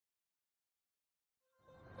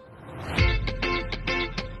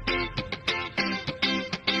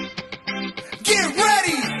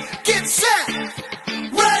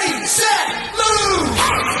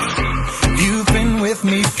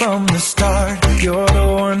from the start. You're the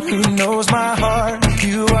one who knows my heart.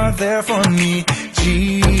 You are there for me,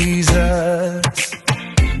 Jesus.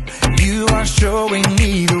 You are showing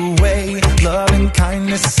me the way, love and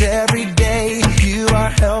kindness every day. You are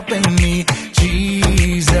helping me,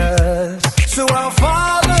 Jesus. So I'll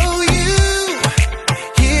follow you,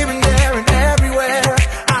 here and there and everywhere.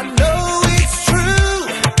 I know it's true,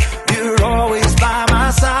 you're always by my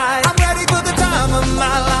side. I'm ready for the time of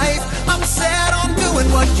my life. I'm set on doing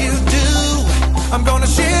what you do. I'm gonna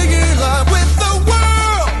share your love with the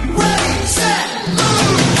world. Ready, set,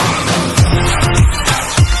 move.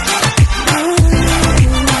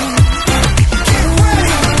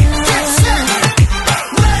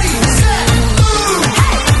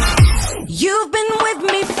 You've been with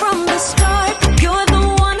me from the start. You're the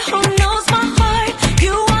one who knows my heart.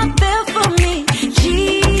 You are there for me,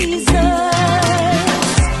 Jesus.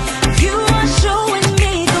 You are showing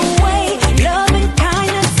me the way, love and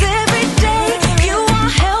kindness every day. You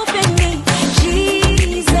are helping me,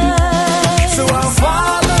 Jesus. So I'll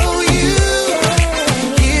follow you,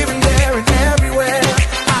 here and there and everywhere.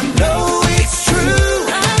 I know it's true,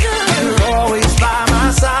 you're always by my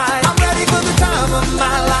side. I'm ready for the time of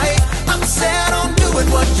my life. I'm set on doing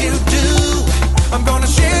what you do. I'm gonna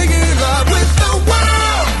share your love with the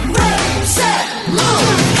world. Ready, set,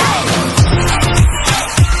 move. Hey.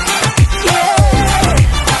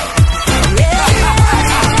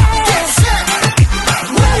 Get set,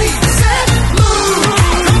 ready, set, move.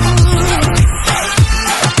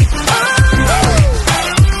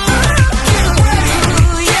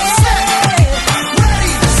 Get set,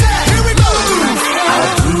 ready, set, here we go.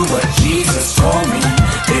 I'll do what Jesus told me,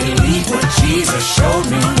 believe what Jesus showed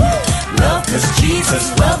me, love 'cause Jesus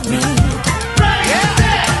loved me.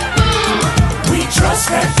 We trust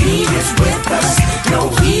that He is with us, no,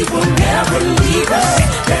 He will never leave us.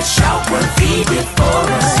 Let's shout what He did for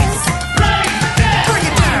us. Bring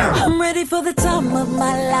it down. I'm ready for the time of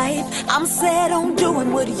my life. I'm set on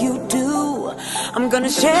doing what you do. I'm gonna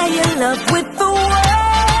share your love with the world.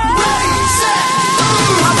 Ready, set,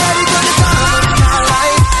 move. I'm ready for the